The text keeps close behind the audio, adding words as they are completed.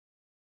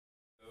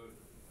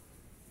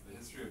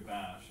history of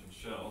bash and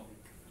shell.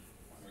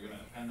 We're going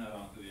to append that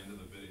onto the end of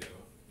the video.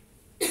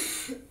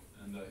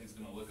 And he's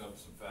going to look up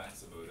some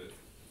facts about it.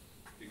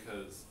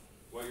 Because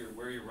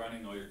where you're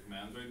running all your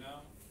commands right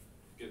now,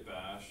 git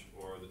bash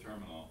or the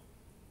terminal,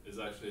 is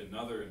actually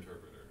another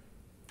interpreter.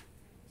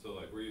 So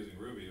like we're using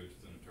Ruby, which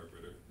is an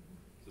interpreter.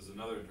 So there's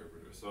another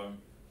interpreter. So I'm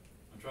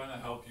trying to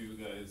help you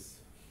guys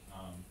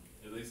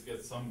at least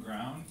get some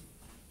ground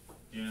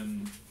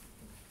in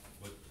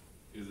what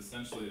is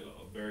essentially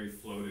a very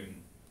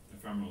floating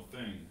ephemeral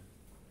thing,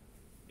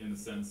 in the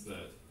sense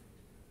that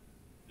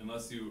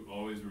unless you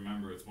always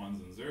remember its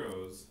ones and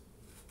zeros,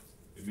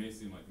 it may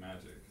seem like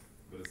magic,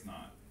 but it's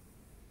not.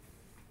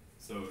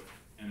 So,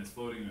 and it's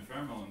floating and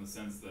ephemeral in the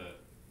sense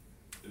that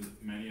there's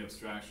many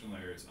abstraction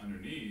layers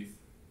underneath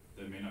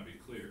that may not be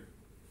clear.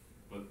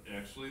 But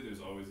actually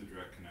there's always a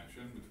direct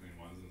connection between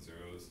ones and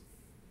zeros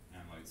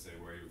and, like, say,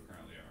 where you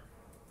currently are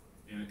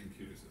in a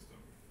computer system.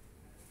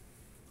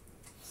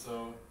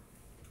 So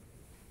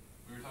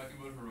we were talking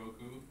about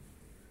Heroku,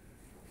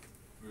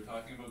 we were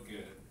talking about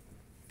Git,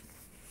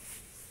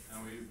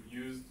 and we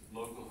used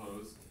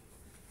localhost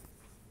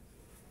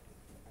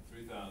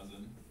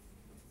 3000.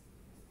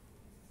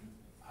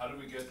 How did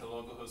we get to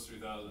localhost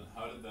 3000?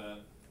 How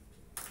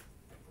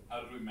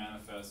did we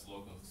manifest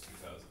localhost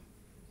 3000?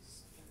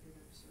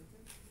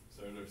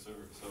 Started our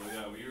server. So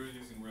yeah, we were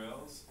using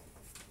Rails.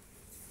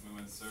 We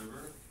went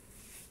server,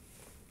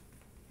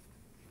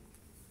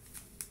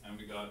 and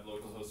we got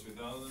localhost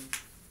 3000.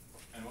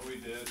 And what we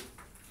did,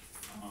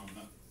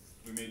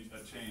 we made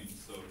a change.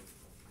 So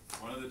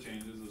one of the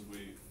changes is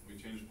we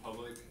changed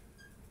public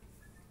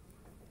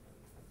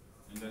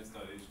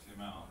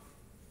index.html,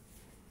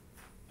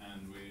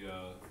 and we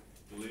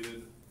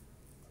deleted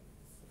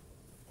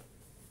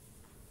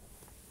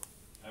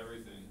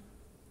everything,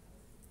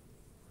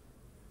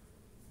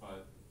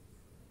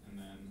 and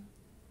then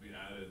we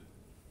added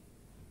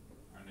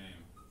our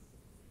name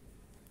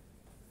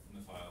in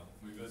the file.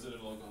 We visited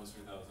localhost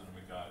 3000 and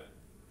we got it.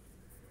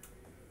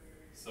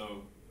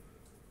 So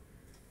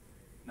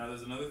now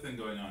there's another thing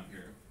going on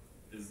here,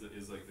 is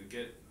like the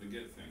git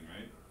thing,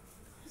 right?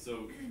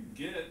 So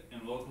Git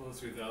and localhost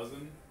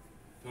 3000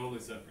 totally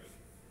separate.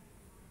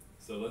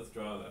 So let's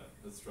draw that.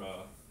 Let's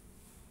draw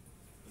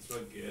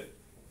Git.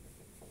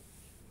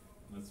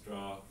 Let's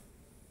draw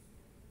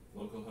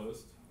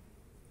localhost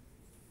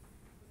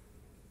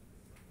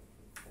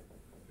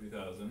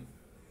 3000.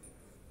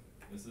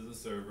 This is a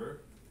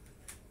server,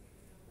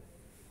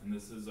 and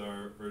this is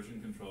our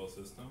version control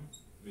system,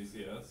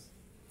 VCS,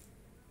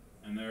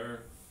 and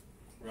they're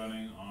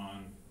running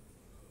on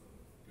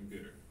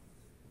computer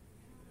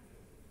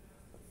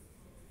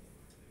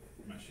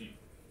machine.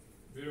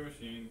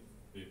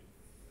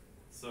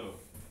 So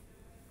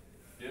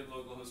Git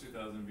localhost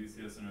 3000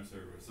 VCS and our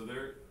server. So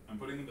I'm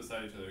putting them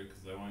beside each other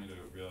because I want you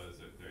to realize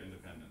that they're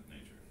independent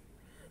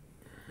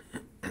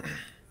in nature.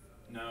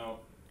 Now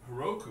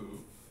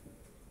Heroku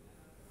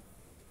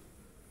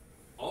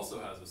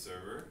also has a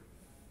server,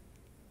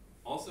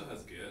 also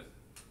has Git,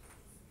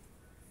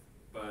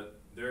 but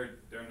they're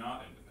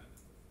not independent.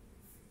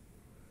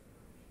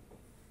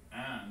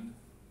 And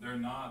they're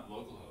not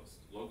localhost.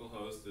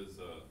 Localhost is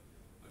a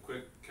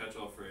quick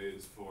catch-all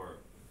phrase for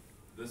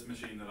this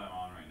machine that I'm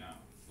on right now.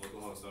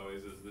 Localhost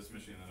always is this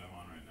machine that I'm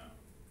on right now.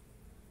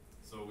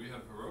 So we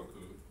have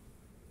Heroku,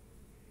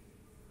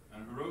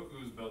 and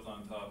Heroku is built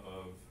on top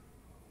of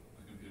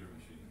a computer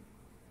machine.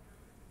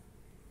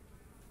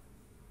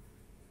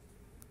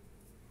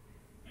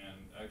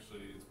 And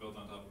actually it's built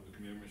on top of a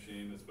computer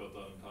machine, it's built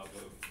on top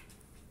of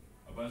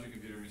a bunch of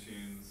computer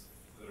machines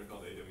that are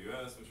called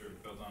AWS, which are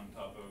built on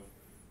top of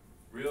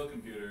real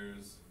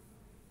computers,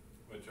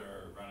 which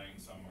are running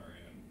somewhere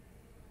in,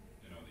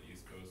 the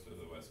East Coast or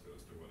the West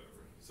Coast or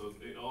whatever. So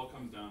it all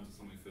comes down to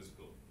something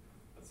physical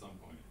at some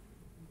point.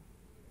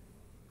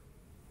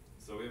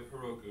 So we have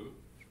Heroku,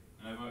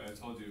 and I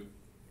told you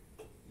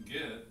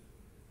Git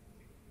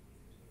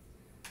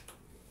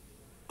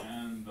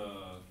and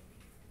the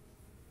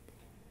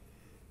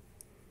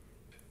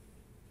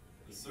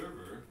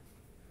server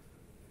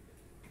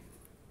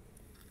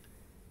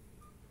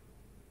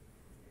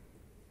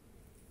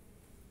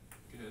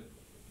Git, I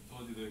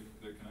told you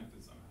they're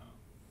connected somehow.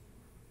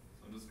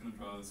 So I'm just going to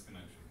draw this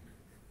connection here.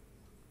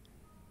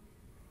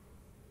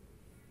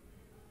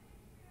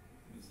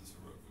 This is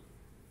Heroku.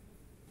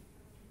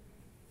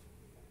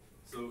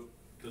 So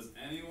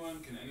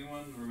can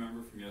anyone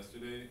remember from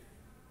yesterday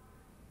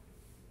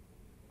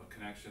a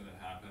connection that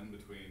happened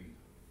between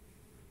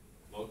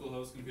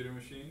localhost computer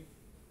machine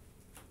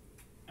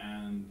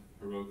and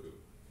Heroku?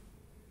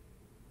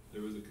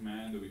 There was a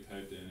command that we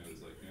typed in, it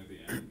was like near the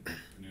end,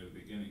 or near the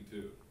beginning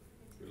too.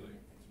 Really.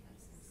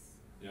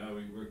 Yeah,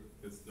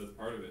 that's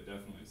part of it,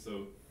 definitely.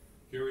 So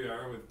here we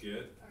are with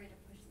Git. Are we to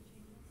push the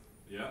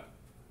changes?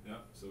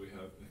 Yeah. So we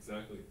have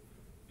exactly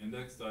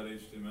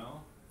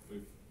index.html.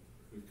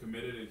 We've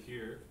committed it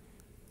here.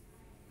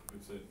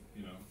 We've said,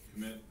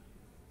 commit.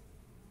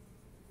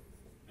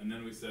 And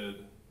then we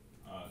said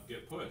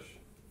git push.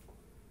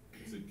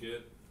 We said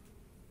git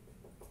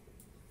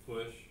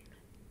push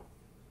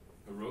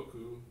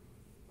Heroku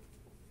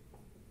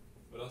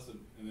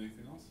And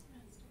anything else?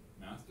 Master.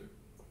 Master.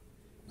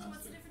 So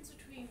what's the difference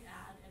between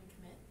add and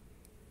commit?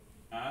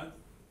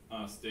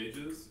 Add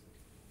stages,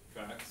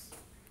 tracks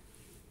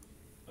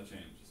a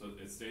change. So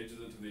it stages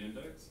it to the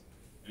index.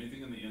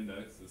 Anything in the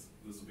index, this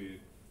will be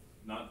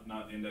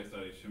not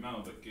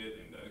index.html, but get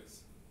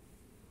index.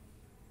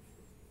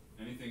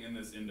 Anything in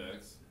this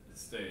index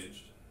that's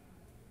staged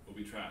will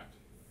be tracked.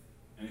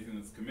 Anything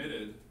that's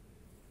committed,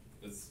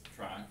 that's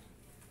tracked,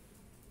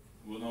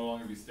 will no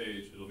longer be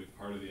staged, it'll be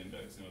part of the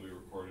index and it'll be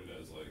recorded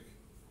as like,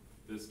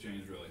 this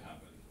change really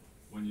happened.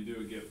 When you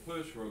do a git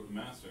push Heroku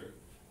master,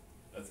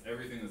 that's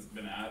everything that's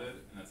been added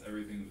and that's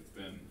everything that's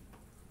been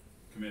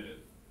committed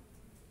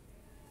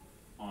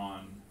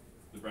on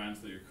the branch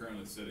that you're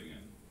currently sitting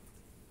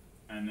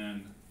in. And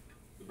then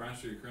the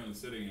branch that you're currently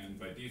sitting in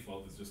by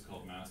default is just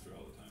called master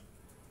all the time.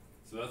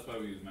 So that's why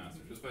we use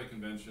master. Just by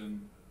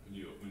convention, when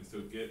you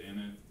still git in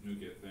it, new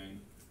git thing,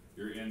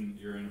 you're in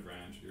a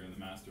branch, you're in the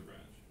master branch.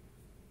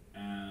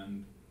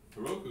 And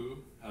Heroku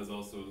has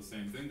also the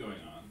same thing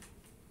going on.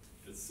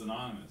 It's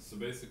synonymous. So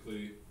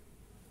basically,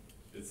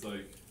 it's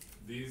like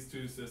these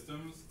two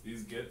systems,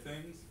 these git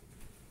things,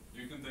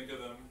 you can think of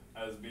them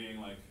as being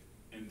like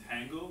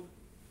entangled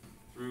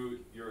through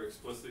your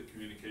explicit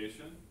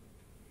communication.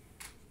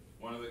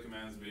 One of the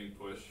commands being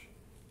push,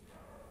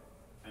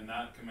 and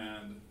that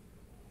command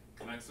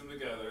connects them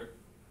together.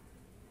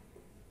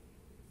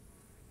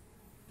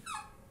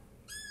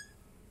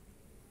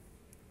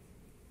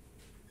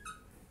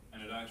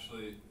 And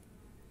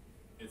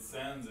it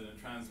sends and it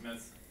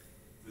transmits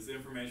this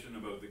information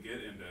about the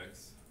Git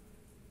index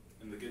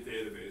in the Git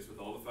database with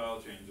all the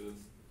file changes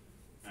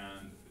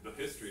and the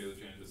history of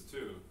the changes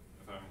too,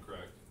 if I'm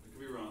correct. I could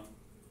be wrong.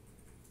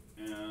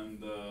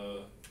 And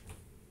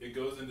it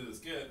goes into this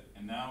Git,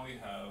 and now we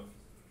have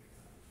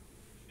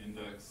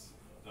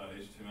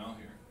index.html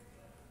here.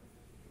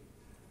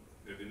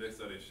 We have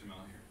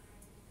index.html here.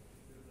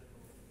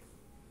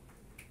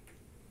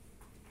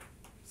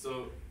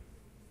 So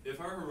if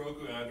our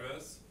Heroku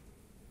address,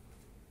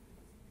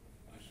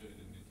 actually I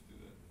didn't need to do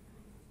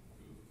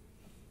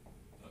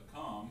that,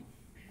 Heroku.com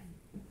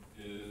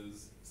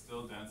is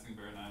still Dancing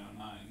Bear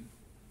 909,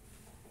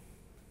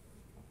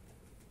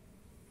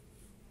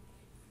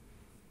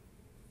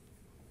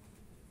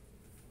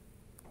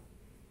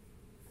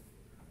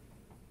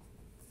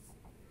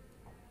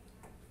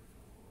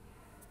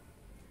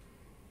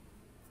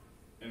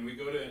 and we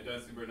go to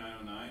Dancing Bear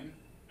 909,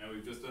 and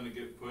we've just done a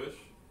git push,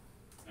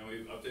 and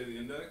we've updated the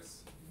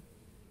index.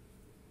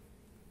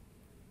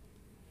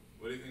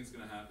 What do you think is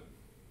going to happen?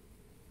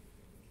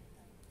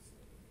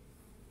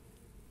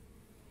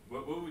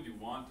 What would you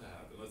want to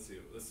happen? Let's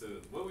say,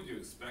 what would you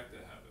expect to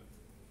happen?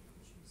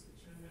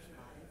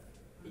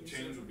 The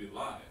change would be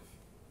live.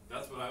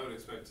 That's what I would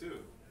expect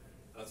too.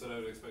 That's what I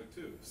would expect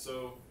too.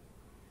 So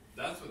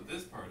that's what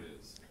this part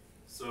is.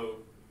 So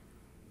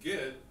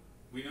Git,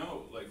 we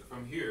know like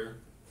from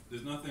here,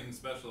 there's nothing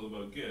special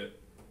about Git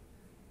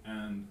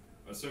and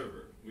a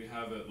server. We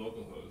have it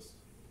localhost.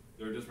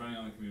 They're just running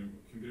on the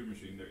computer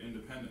machine. They're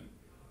independent.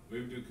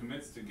 We do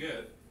commits to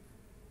Git.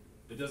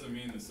 It doesn't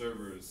mean the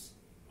server is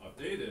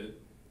updated,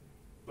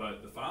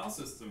 but the file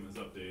system is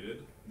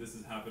updated. This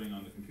is happening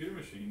on the computer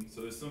machine.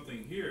 So there's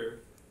something here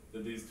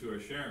that these two are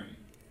sharing.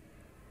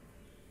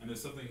 And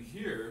there's something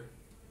here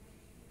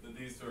that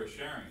these two are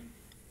sharing.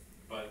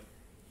 But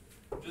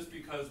just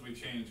because we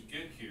change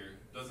Git here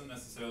doesn't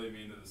necessarily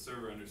mean that the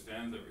server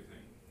understands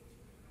everything.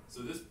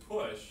 So this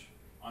push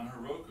on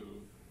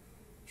Heroku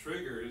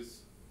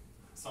triggers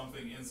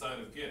something inside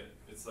of Git.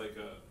 It's like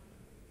a,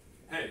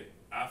 hey,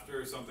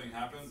 after something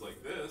happens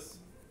like this,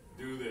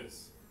 do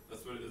this.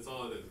 That's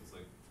all it is. It's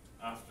like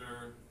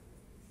after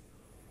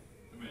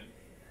commit.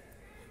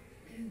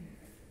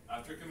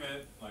 After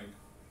commit, like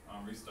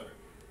restart.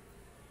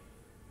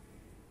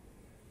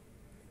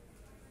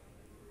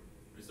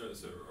 Restart the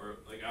server, or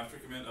like after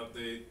commit,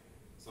 update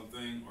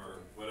something or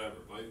whatever.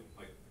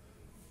 Like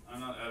I'm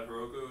not at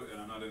Heroku and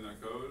I'm not in their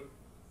code.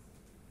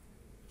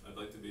 I'd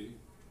like to be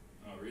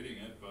reading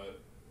it,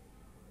 but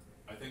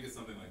I think it's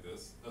something like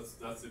this.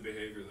 That's the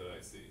behavior that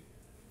I see.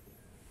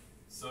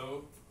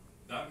 So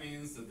that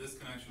means that this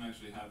connection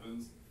actually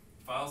happens.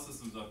 File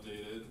system's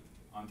updated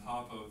on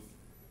top of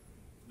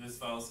this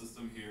file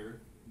system here.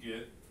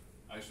 Git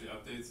actually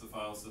updates the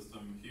file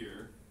system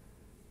here.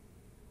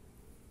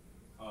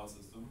 File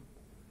system.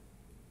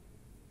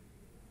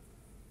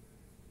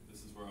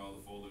 This is where all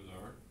the folders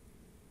are.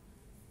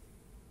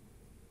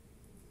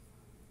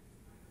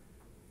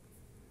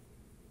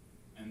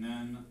 And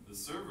then the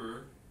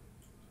server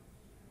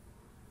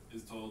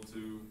is told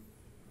to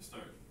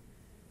restart.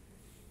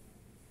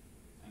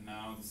 And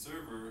now the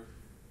server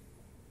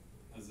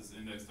has this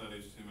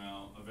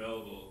index.html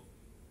available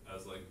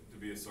as like to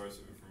be a source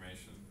of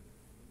information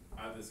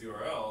at this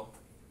URL,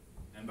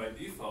 and by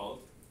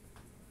default,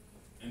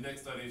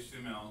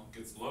 index.html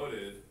gets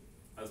loaded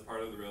as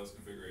part of the Rails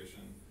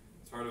configuration.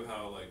 It's part of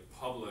how like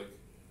public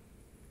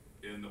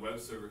in the web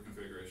server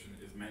configuration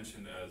is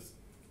mentioned as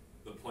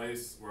the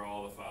place where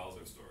all the files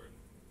are stored.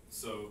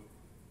 So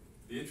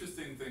the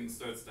interesting thing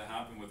starts to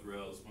happen with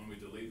Rails when we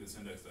delete this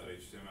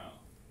index.html,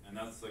 and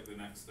that's like the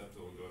next step that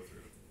we'll go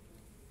through.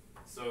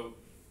 So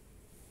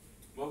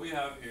what we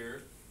have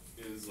here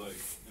is like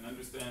an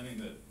understanding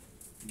that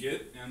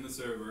Git and the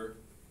server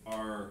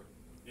are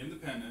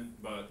independent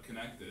but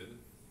connected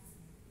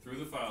through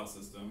the file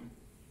system,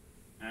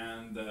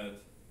 and that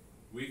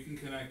we can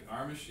connect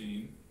our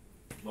machine,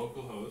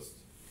 localhost,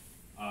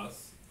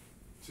 us,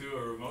 to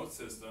a remote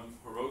system,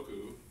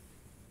 Heroku,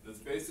 that's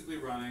basically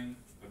running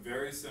a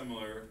very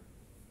similar,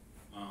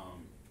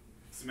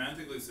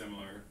 semantically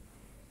similar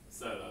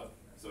setup.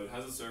 So it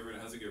has a server,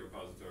 it has a Git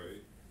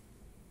repository,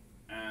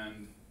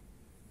 and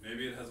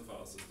maybe it has a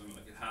file system,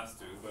 like it has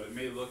to, but it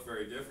may look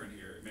very different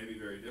here, it may be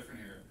very different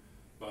here,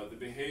 but the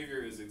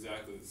behavior is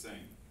exactly the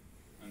same.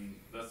 And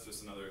that's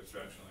just another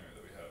abstraction layer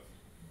that we have.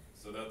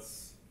 So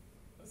that's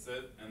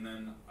it. And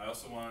then I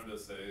also wanted to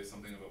say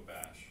something about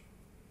bash,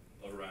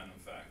 a random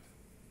fact.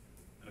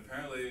 And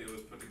apparently it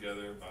was put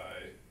together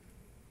by,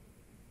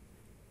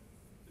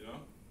 you know?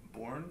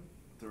 Born?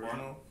 The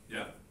original?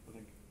 Yeah. I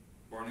think.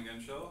 Born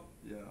Again Shell?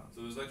 Yeah.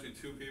 So there's actually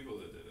two people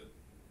that did it.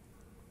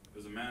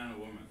 There's a man and a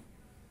woman.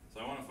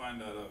 So I want to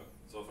find that out.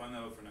 So I'll find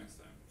that out for next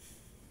time.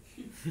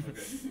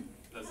 Okay,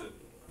 that's it.